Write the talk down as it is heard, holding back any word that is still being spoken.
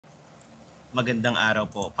Magandang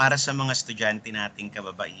araw po. Para sa mga estudyante nating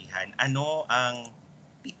kababaihan, ano ang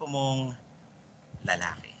tipo mong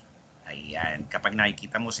lalaki? Ayan, kapag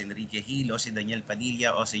nakikita mo si Enrique Hilo, si Daniel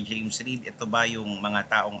Padilla o si James Reid, ito ba yung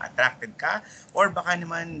mga taong attracted ka? Or baka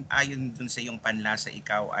naman ayon dun sa iyong panlasa,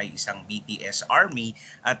 ikaw ay isang BTS army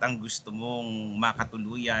at ang gusto mong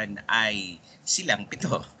makatuluyan ay silang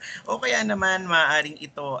pito? O kaya naman maaring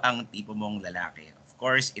ito ang tipo mong lalaki? Of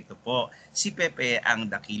course, ito po si Pepe ang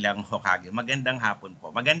dakilang Hokage. Magandang hapon po.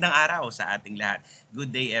 Magandang araw sa ating lahat. Good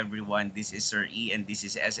day everyone. This is Sir E and this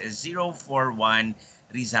is SS041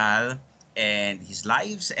 Rizal and his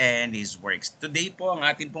lives and his works. Today po ang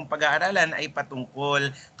ating pong pag-aaralan ay patungkol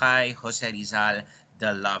kay Jose Rizal the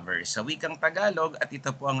Lover. Sa wikang Tagalog at ito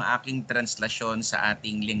po ang aking translasyon sa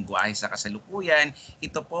ating lengguwahe sa kasalukuyan.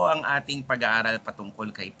 Ito po ang ating pag-aaral patungkol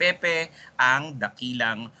kay Pepe, ang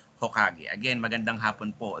dakilang Hokage. Again, magandang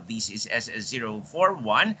hapon po. This is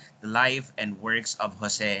SS041, the life and works of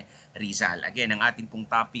Jose Rizal. Again, ang ating pong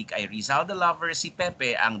topic ay Rizal the Lover, si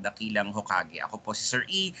Pepe ang dakilang Hokage. Ako po si Sir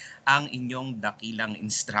E, ang inyong dakilang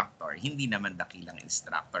instructor. Hindi naman dakilang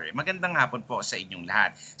instructor. Magandang hapon po sa inyong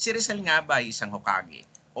lahat. Si Rizal nga ba ay isang Hokage?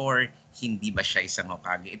 Or hindi ba siya isang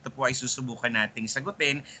Hokage? Ito po ay susubukan nating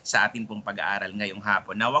sagutin sa ating pong pag-aaral ngayong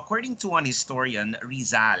hapon. Now, according to one historian,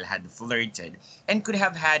 Rizal had flirted and could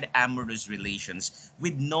have had amorous relations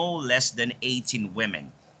with no less than 18 women,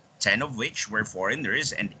 10 of which were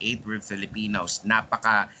foreigners and 8 were Filipinos.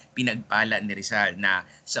 Napaka pinagpala ni Rizal na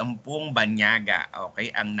 10 banyaga,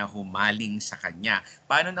 okay, ang nahumaling sa kanya.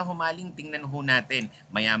 Paano nahumaling? Tingnan ho natin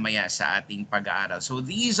maya-maya sa ating pag-aaral. So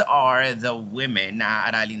these are the women na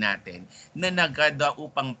aaralin natin na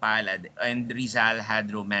nagkadaupang palad and Rizal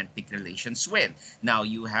had romantic relations with. Now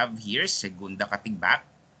you have here Segunda Katigbak,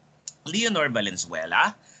 Leonor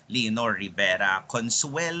Valenzuela, Leonor Rivera,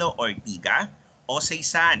 Consuelo Ortiga,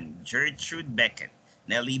 OSeiSan, Gertrude Beckett,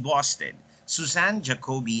 Nellie Boston, Suzanne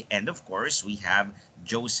Jacoby, and of course, we have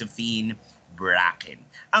Josephine Bracken.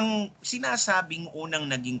 Ang sinasabing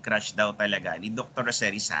unang naging crush daw talaga ni Dr. Jose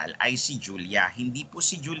Rizal ay si Julia. Hindi po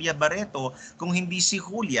si Julia Barreto, kung hindi si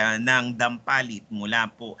Julia ng Dampalit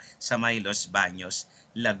mula po sa may Los Baños,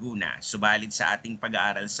 Laguna. Subalit sa ating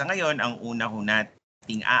pag-aaral sa ngayon, ang una ho natin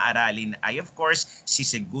aaralin ay of course si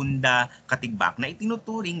Segunda Katigbak na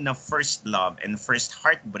itinuturing na first love and first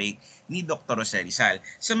heartbreak ni Dr. Jose Rizal.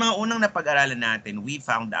 Sa mga unang napag-aralan natin, we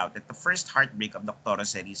found out that the first heartbreak of Dr.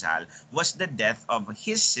 Jose Rizal was the death of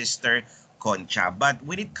his sister Concha. But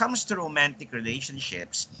when it comes to romantic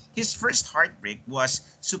relationships, his first heartbreak was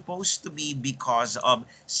supposed to be because of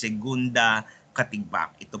Segunda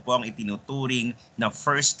Katigbak. Ito po ang itinuturing na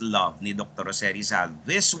first love ni Dr. Jose Rizal.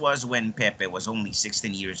 This was when Pepe was only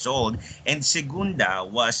 16 years old and Segunda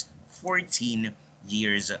was 14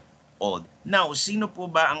 years old. Now, sino po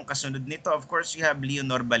ba ang kasunod nito? Of course, you have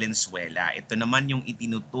Leonor Valenzuela. Ito naman yung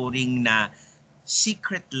itinuturing na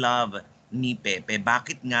secret love ni Pepe.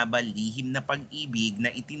 Bakit nga ba lihim na pag-ibig na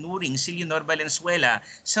itinuring si Leonor Valenzuela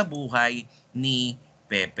sa buhay ni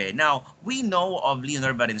Pepe? Now, we know of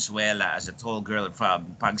Leonor Valenzuela as a tall girl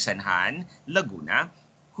from Pagsanhan, Laguna,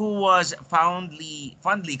 who was fondly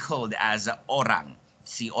called as Orang,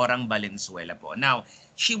 si Orang Valenzuela po. Now,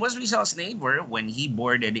 she was Rizal's neighbor when he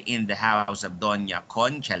boarded in the house of Doña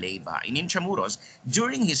Concha Leyva in Intramuros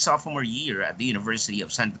during his sophomore year at the University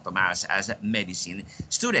of Santo Tomas as a medicine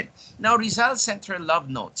student. Now, Rizal sent her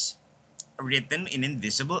love notes written in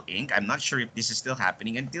invisible ink, I'm not sure if this is still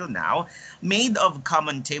happening until now, made of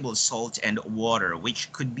common table salt and water, which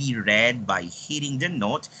could be read by heating the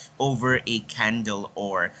note over a candle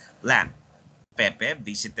or lamp. Pepe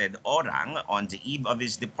visited Orang on the eve of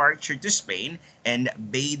his departure to Spain and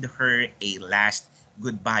bade her a last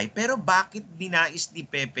goodbye. Pero bakit dinais ni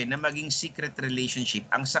Pepe na maging secret relationship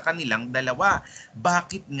ang sa kanilang dalawa?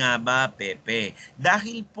 Bakit nga ba, Pepe?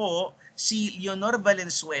 Dahil po si Leonor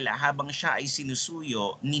Valenzuela habang siya ay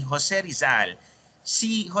sinusuyo ni Jose Rizal,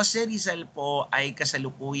 si Jose Rizal po ay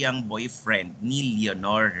kasalukuyang boyfriend ni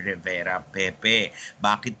Leonor Rivera Pepe.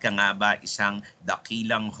 Bakit ka nga ba isang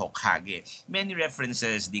dakilang Hokage? Many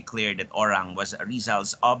references declare that Orang was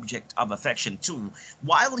Rizal's object of affection too,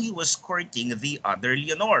 while he was courting the other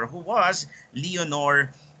Leonor, who was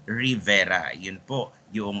Leonor Rivera. Yun po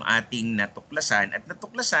yung ating natuklasan at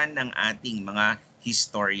natuklasan ng ating mga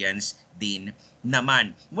historians din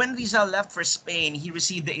naman. When Rizal left for Spain, he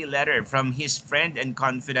received a letter from his friend and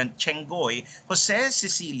confidant Chenggoy, Jose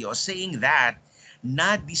Cecilio, saying that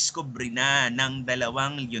nadiskubre na ng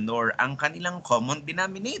dalawang Leonor ang kanilang common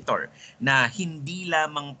denominator na hindi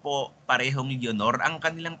lamang po parehong Leonor ang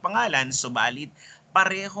kanilang pangalan, subalit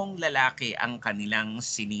parehong lalaki ang kanilang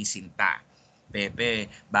sinisinta. Pepe,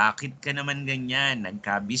 bakit ka naman ganyan?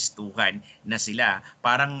 Nagkabistuhan na sila.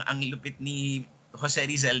 Parang ang lupit ni Jose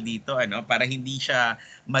Rizal dito, ano, para hindi siya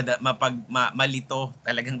malito,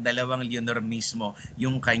 talagang dalawang Leonor mismo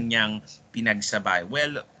yung kanyang pinagsabay.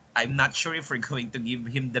 Well, I'm not sure if we're going to give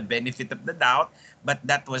him the benefit of the doubt, but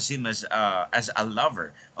that was him as a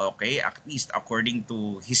lover, okay? At least according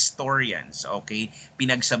to historians, okay?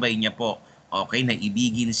 Pinagsabay niya po, okay, na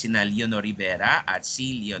ibigin sina Leonor Rivera at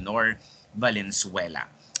si Leonor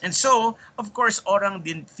Valenzuela. And so, of course, Orang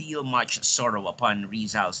didn't feel much sorrow upon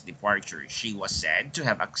Rizal's departure. She was said to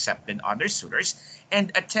have accepted other suitors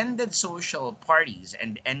and attended social parties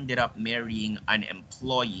and ended up marrying an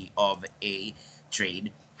employee of a trade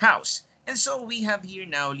house. And so we have here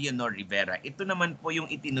now Leonor Rivera. Ito naman po yung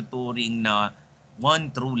itinuturing na one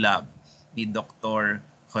true love ni Dr.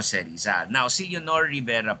 Jose Rizal. Now, si Leonor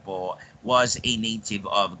Rivera po was a native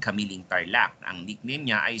of Camiling, Tarlac. Ang nickname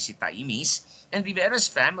niya ay si Taimis, and Rivera's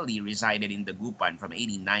family resided in Dagupan from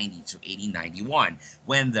 1890 to 1891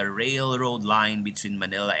 when the railroad line between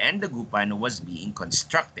Manila and Dagupan was being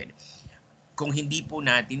constructed. Kung hindi po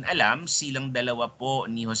natin alam, silang dalawa po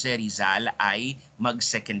ni Jose Rizal ay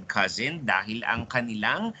mag-second cousin dahil ang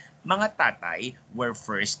kanilang mga tatay were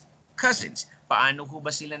first cousins. Paano ho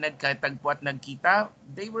ba sila nagkatagpo at nagkita?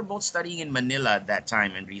 They were both studying in Manila at that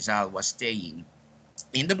time and Rizal was staying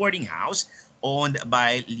in the boarding house owned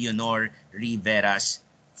by Leonor Rivera's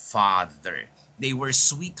father. They were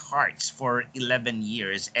sweethearts for 11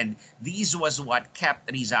 years, and this was what kept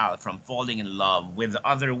Rizal from falling in love with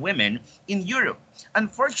other women in Europe.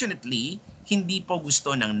 Unfortunately, hindi po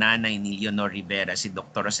gusto ng nanay ni Leonor Rivera si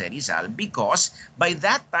Dr. Jose Rizal because by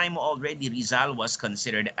that time already Rizal was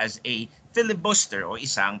considered as a filibuster o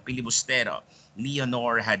isang pilibustero.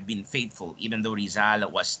 Leonor had been faithful even though Rizal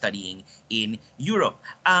was studying in Europe.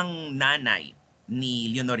 Ang nanay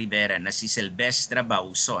ni Leonor Rivera na si Silvestra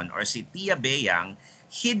Bauson or si Tia Beyang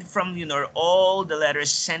hid from Leonor all the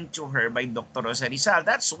letters sent to her by Dr. Jose Rizal.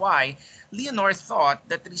 That's why Leonor thought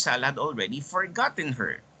that Rizal had already forgotten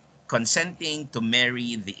her, consenting to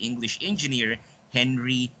marry the English engineer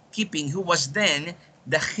Henry Kipping, who was then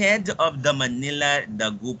the head of the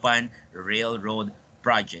Manila-Dagupan Railroad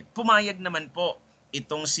Project. Pumayag naman po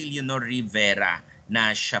itong si Leonor Rivera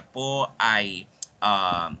na siya po ay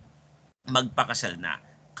magpakasal na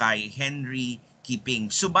kay Henry Kipping.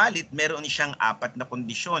 Subalit meron siyang apat na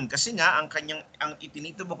kondisyon kasi nga ang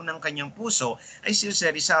itinitubok ng kanyang puso ay si Jose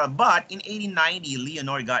Rizal. But in 1890,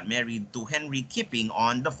 Leonor got married to Henry Kipping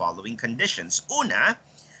on the following conditions. Una,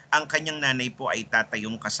 ang kanyang nanay po ay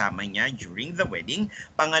tatayong kasama niya during the wedding.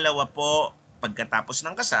 Pangalawa po, pagkatapos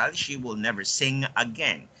ng kasal, she will never sing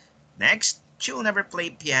again. Next, she will never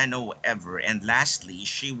play piano ever. And lastly,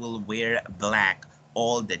 she will wear black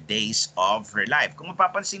all the days of her life. Kung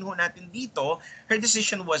mapapansin ho natin dito, her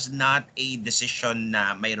decision was not a decision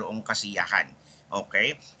na mayroong kasiyahan.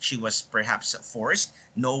 Okay? She was perhaps forced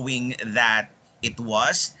knowing that it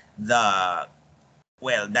was that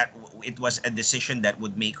it was a decision that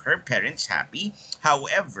would make her parents happy.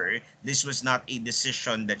 However, this was not a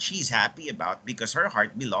decision that she's happy about because her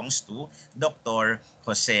heart belongs to Dr.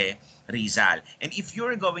 Jose Rizal. And if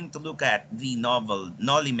you're going to look at the novel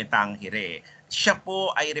Noli Me Tangere, siya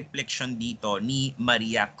po ay reflection dito ni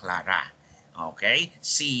Maria Clara. Okay?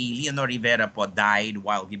 Si Leonor Rivera po died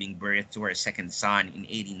while giving birth to her second son in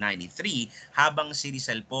 1893 habang si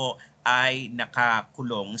Rizal po ay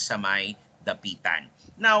nakakulong sa may dapitan.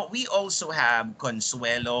 Now, we also have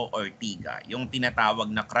Consuelo Ortiga, yung tinatawag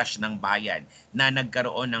na crush ng bayan na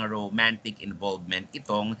nagkaroon ng romantic involvement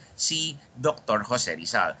itong si Dr. Jose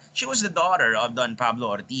Rizal. She was the daughter of Don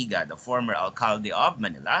Pablo Ortiga, the former alcalde of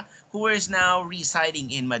Manila, who is now residing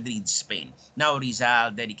in Madrid, Spain. Now, Rizal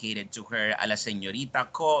dedicated to her A la Señorita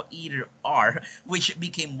Co-Ir, which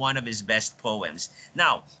became one of his best poems.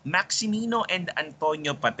 Now, Maximino and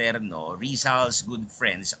Antonio Paterno, Rizal's good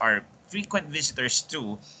friends, are frequent visitors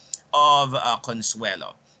too of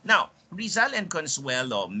Consuelo. Now, Rizal and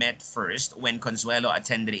Consuelo met first when Consuelo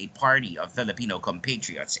attended a party of Filipino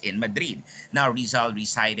compatriots in Madrid. Now, Rizal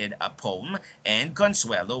recited a poem and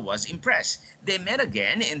Consuelo was impressed. They met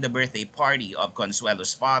again in the birthday party of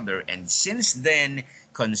Consuelo's father, and since then,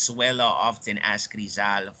 Consuelo often asked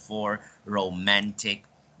Rizal for romantic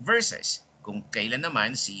verses. Kung kailan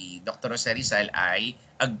naman si Dr. Jose Rizal ay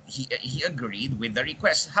he agreed with the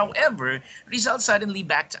request. However, Rizal suddenly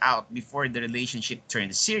backed out before the relationship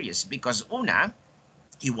turned serious because una,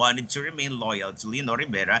 he wanted to remain loyal to Leonor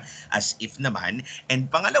Rivera as if naman, and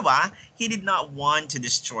pangalawa, he did not want to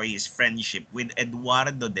destroy his friendship with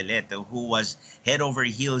Eduardo De Leto, who was head over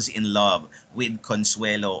heels in love with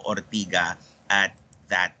Consuelo Ortiga at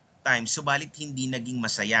that time, subalit hindi naging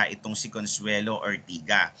masaya itong si Consuelo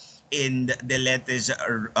Ortiga. In the letter,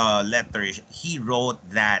 he wrote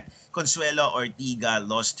that Consuelo Ortiga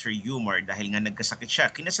lost her humor dahil nga nagkasakit siya.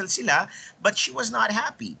 Kinasal sila, but she was not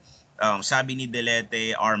happy. Sabi ni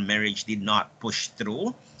Delete, our marriage did not push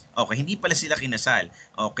through. Okay, hindi pala sila kinasal.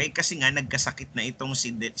 Okay, kasi nga nagkasakit na itong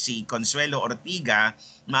si Consuelo Ortiga.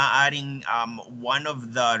 Maaaring one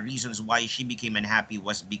of the reasons why she became unhappy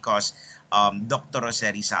was because Dr.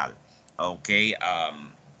 Rizal. Okay,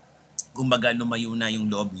 kumbaga lumayo na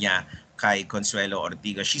yung loob niya kay Consuelo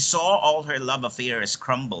Ortiga. She saw all her love affairs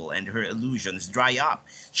crumble and her illusions dry up.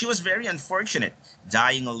 She was very unfortunate,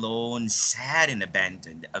 dying alone, sad and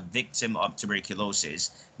abandoned, a victim of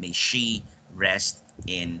tuberculosis. May she rest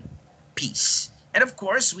in peace. And of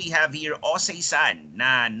course, we have here OSeiSan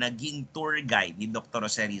na naging tour guide ni Dr.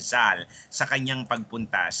 Jose Rizal sa kanyang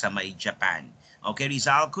pagpunta sa may Japan. Okay,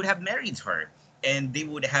 Rizal could have married her and they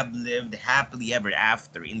would have lived happily ever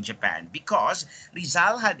after in Japan because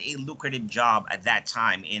Rizal had a lucrative job at that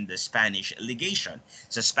time in the Spanish legation,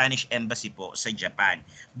 sa Spanish embassy po sa Japan.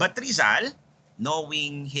 But Rizal,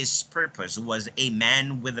 knowing his purpose, was a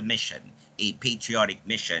man with a mission, a patriotic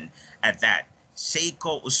mission at that.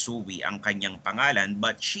 Seiko Usui ang kanyang pangalan,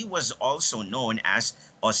 but she was also known as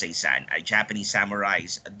OSeiSan, a Japanese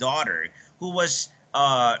samurai's daughter who was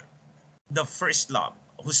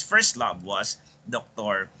whose first love was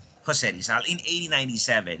Dr. Jose Rizal. In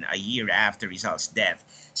 1897, a year after Rizal's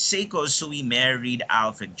death, Seiko Usui married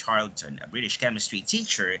Alfred Charlton, a British chemistry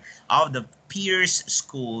teacher of the Pierce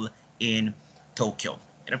School in Tokyo.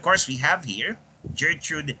 And of course, we have here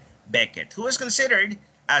Gertrude Beckett, who was considered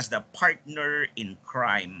as the partner in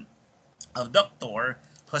crime of Dr.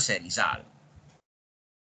 Jose Rizal.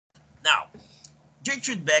 Now,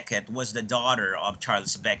 Gertrude Beckett was the daughter of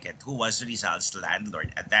Charles Beckett, who was Rizal's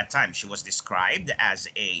landlord at that time. She was described as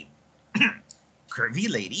a curvy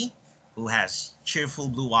lady who has cheerful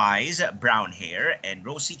blue eyes, brown hair, and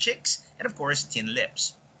rosy cheeks, and of course, thin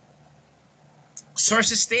lips.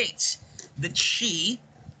 Sources states that she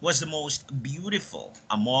was the most beautiful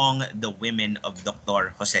among the women of Dr.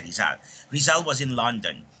 Jose Rizal. Rizal was in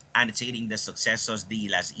London, annotating the Sucesos de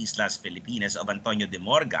las Islas Filipinas of Antonio de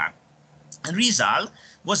Morga. And Rizal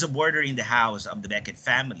was a boarder in the house of the Beckett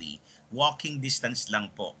family. Walking distance lang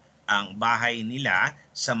po ang bahay nila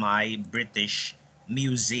sa may British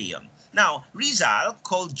Museum. Now, Rizal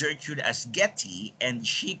called Gertrude as Getty and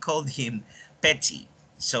she called him Petty.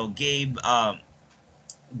 So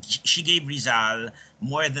she gave Rizal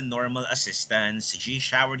more than normal assistance. She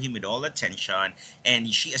showered him with all attention, and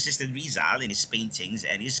she assisted Rizal in his paintings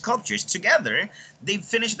and his sculptures. Together, they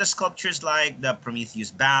finished the sculptures like the Prometheus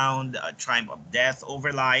Bound, Triumph of Death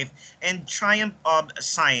over Life, and Triumph of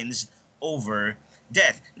Science over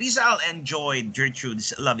Death. Rizal enjoyed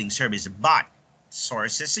Gertrude's loving service, but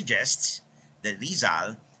sources suggest that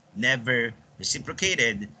Rizal never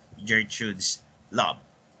reciprocated Gertrude's love.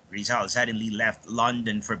 Rizal suddenly left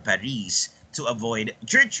London for Paris to avoid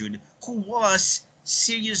Gertrude, who was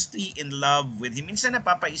seriously in love with him. Minsan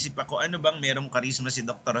napapaisip ako, ano bang merong karisma si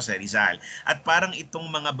Dr. Jose Rizal? At parang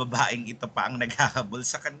itong mga babaeng ito pa ang naghahabol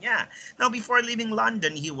sa kanya. Now, before leaving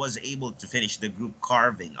London, he was able to finish the group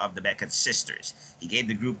carving of the Beckett sisters. He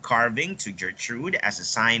gave the group carving to Gertrude as a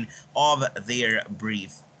sign of their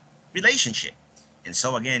brief relationship. And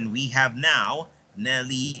so again, we have now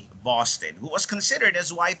Nellie Boston, who was considered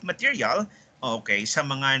as wife material, okay, sa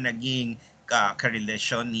mga naging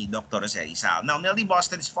karelasyon ni Dr. Jose Rizal. Now, Nellie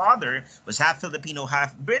Boston's father was half Filipino,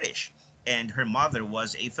 half British, and her mother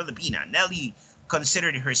was a Filipina. Nellie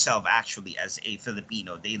considered herself actually as a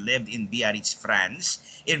Filipino. They lived in Biarritz,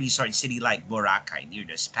 France, a resort city like Boracay near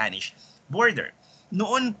the Spanish border.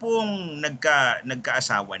 Noon pong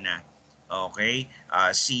nagkaasawa na, okay,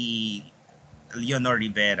 si Leonor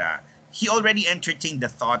Rivera, he already entertained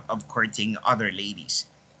the thought of courting other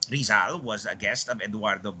ladies. Rizal was a guest of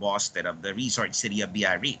Eduardo Boston of the resort city of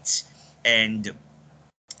Biarritz, and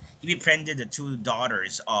he befriended the two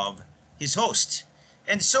daughters of his host.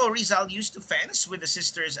 And so Rizal used to fence with the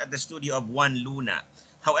sisters at the studio of Juan Luna.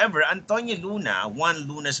 However, Antonio Luna, Juan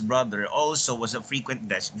Luna's brother, also was a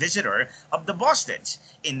frequent visitor of the Bostons.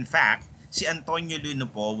 In fact, si Antonio Luna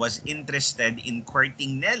po was interested in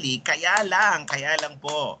courting Nellie, kaya lang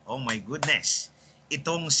po, oh my goodness,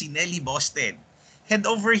 itong si Nellie Boston, head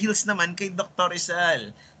over heels naman kay Dr.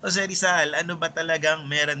 Rizal. Jose Rizal, ano ba talagang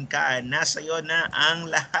meron ka? Nasa'yo na ang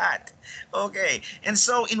lahat. Okay, and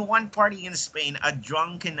so in one party in Spain, a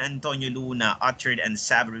drunken Antonio Luna uttered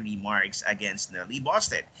unsavory remarks against Nellie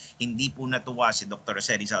Boston. Hindi po natuwa si Dr.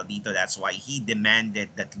 Jose Rizal dito. That's why he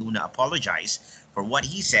demanded that Luna apologize for what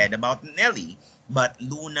he said about Nelly, but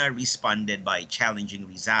Luna responded by challenging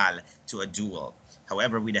Rizal to a duel.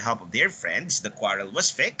 However, with the help of their friends, the quarrel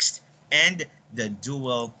was fixed and the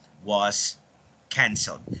duel was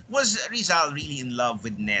cancelled. Was Rizal really in love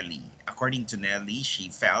with Nelly? According to Nelly, she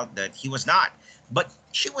felt that he was not. But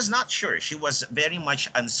she was not sure. She was very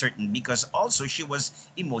much uncertain because also she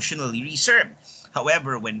was emotionally reserved.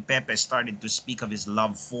 However, when Pepe started to speak of his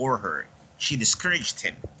love for her, she discouraged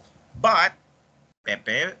him. But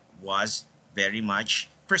Pepe was very much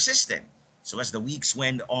persistent. So as the weeks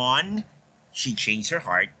went on, she changed her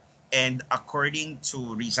heart. And according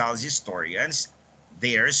to Rizal's historians,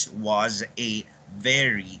 theirs was a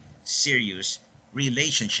very serious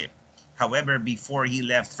relationship. However, before he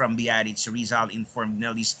left from Biarritz, Rizal informed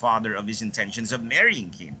Nelly's father of his intentions of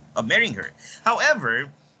marrying her.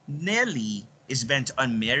 However, Nelly is bent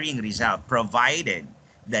on marrying Rizal provided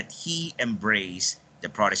that he embrace the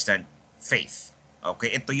Protestant faith.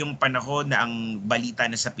 Okay, ito yung panahon na ang balita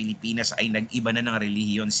na sa Pilipinas ay nag-iba na ng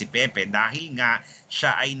relihiyon si Pepe dahil nga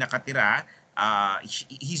siya ay nakatira,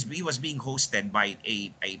 he was being hosted by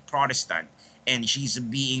a Protestant and she's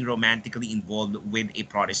being romantically involved with a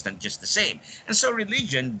Protestant just the same. And so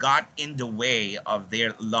religion got in the way of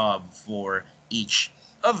their love for each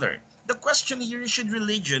other. The question here is, should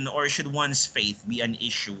religion or should one's faith be an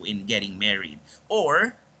issue in getting married?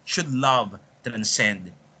 Or should love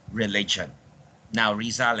transcend religion? Now,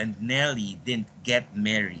 Rizal and Nelly didn't get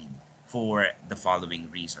married for the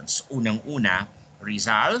following reasons. Unang-una,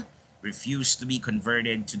 Rizal refused to be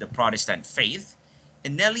converted to the Protestant faith,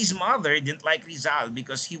 and Nelly's mother didn't like Rizal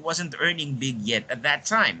because he wasn't earning big yet at that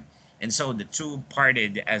time. And so the two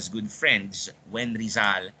parted as good friends when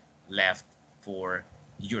Rizal left for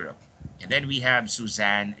Europe. And then we have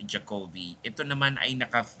Suzanne Jacobi. Ito naman ay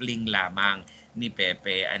naka-fling lamang ni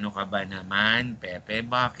Pepe. Ano ka ba naman, Pepe?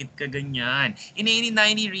 Bakit ka ganyan? In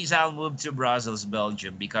 1890, Rizal moved to Brussels,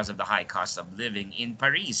 Belgium because of the high cost of living in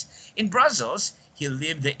Paris. In Brussels, he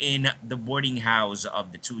lived in the boarding house of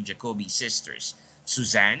the two Jacobi sisters.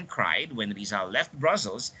 Suzanne cried when Rizal left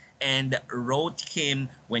Brussels and wrote him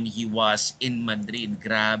when he was in Madrid.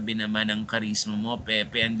 Grabe naman ang karisma mo,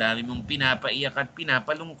 Pepe. Ang dami mong pinapaiyak at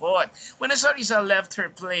pinapalungkot. When Rizal left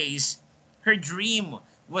her place, her dream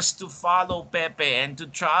was to follow Pepe and to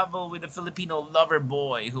travel with a Filipino lover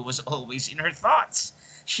boy who was always in her thoughts.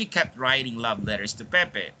 She kept writing love letters to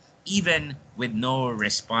Pepe, even with no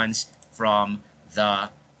response from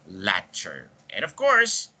the latter. And of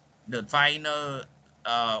course, the final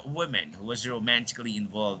woman who was romantically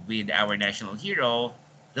involved with our national hero,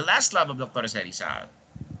 the last love of Dr. Rizal,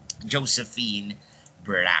 Josephine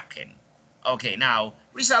Bracken. Okay, now,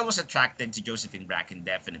 Rizal was attracted to Josephine Bracken,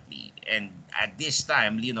 definitely. And at this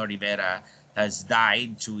time, Leonor Rivera has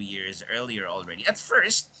died 2 years earlier already. At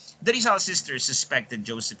first, the Rizal sisters suspected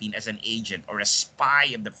Josephine as an agent or a spy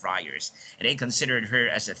of the friars, and they considered her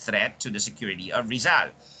as a threat to the security of Rizal.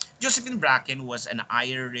 Josephine Bracken was an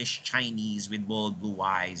Irish Chinese with bold blue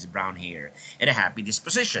eyes, brown hair, and a happy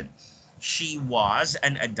disposition. She was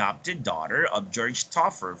an adopted daughter of George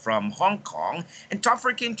Toffer from Hong Kong, and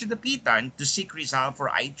Toffer came to the Pitan to seek Rizal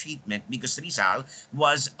for eye treatment because Rizal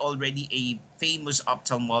was already a famous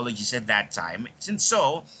ophthalmologist at that time. And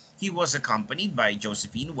so, he was accompanied by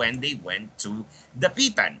Josephine when they went to the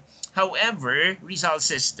Pitan. However, Rizal's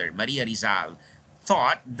sister, Maria Rizal,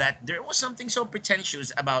 thought that there was something so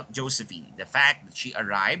pretentious about Josephine. The fact that she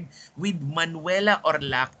arrived with Manuela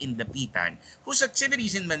Orlac in Dapitan, whose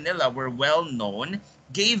activities in Manila were well known,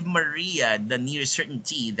 gave Maria the near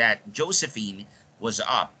certainty that Josephine was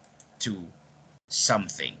up to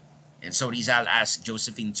something. And so Rizal asked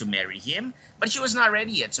Josephine to marry him, but she was not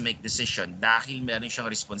ready yet to make decision dahil meron siyang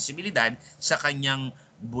responsibilidad sa kanyang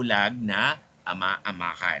bulag na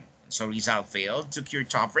ama-amahan. So Rizal failed to cure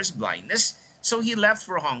Topper's blindness. So he left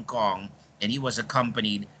for Hong Kong and he was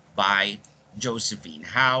accompanied by Josephine.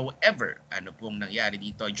 However, ano pong nangyari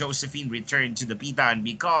dito? Josephine returned to the Pitan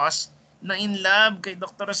because na-in love kay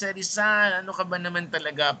Dr. Rizal. Ano ka ba naman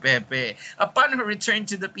talaga, Pepe? Upon her return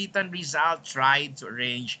to the Pitan, Rizal tried to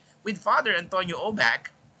arrange with Father Antonio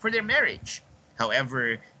Obac for their marriage.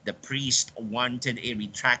 However, the priest wanted a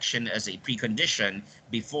retraction as a precondition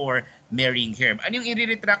before marrying her. Ano yung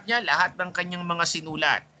i-retract niya? Lahat ng kanyang mga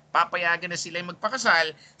sinulat. Papayagan na sila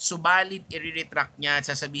magpakasal, subalit i-retract niya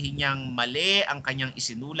at sasabihin niyang mali ang kanyang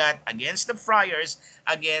isinulat against the friars,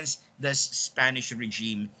 against the Spanish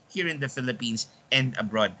regime here in the Philippines and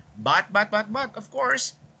abroad. But, of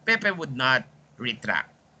course, Pepe would not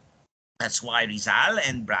retract. That's why Rizal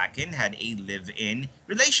and Bracken had a live-in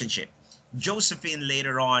relationship. Josephine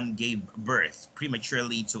later on gave birth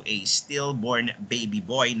prematurely to a stillborn baby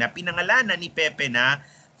boy na pinangalanan ni Pepe na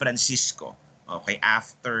Francisco. Okay,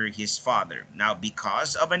 after his father. Now,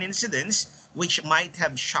 because of an incident which might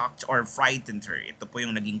have shocked or frightened her, ito po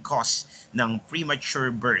yung naging cause ng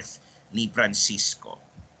premature birth ni Francisco.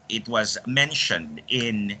 It was mentioned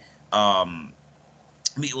in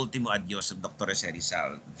Mi Ultimo Adios of Dr.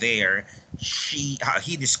 Rizal. There,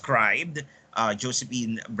 he described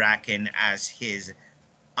Josephine Bracken as his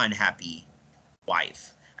unhappy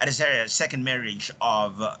wife. At the second marriage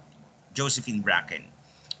of Josephine Bracken,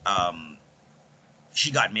 um,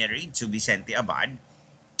 she got married to Vicente Abad,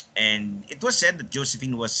 and it was said that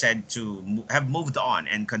Josephine was said to have moved on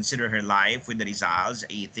and consider her life with the Rizals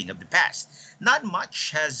a thing of the past. Not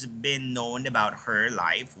much has been known about her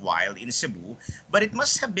life while in Cebu, but it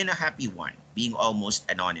must have been a happy one, being almost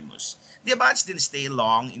anonymous. The Abads didn't stay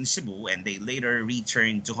long in Cebu, and they later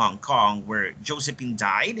returned to Hong Kong, where Josephine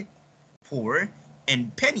died, poor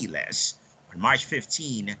and penniless, on March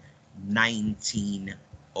 15,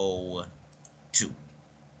 1902.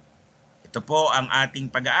 Ito po ang ating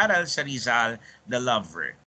pag-aaral sa Rizal, the Lover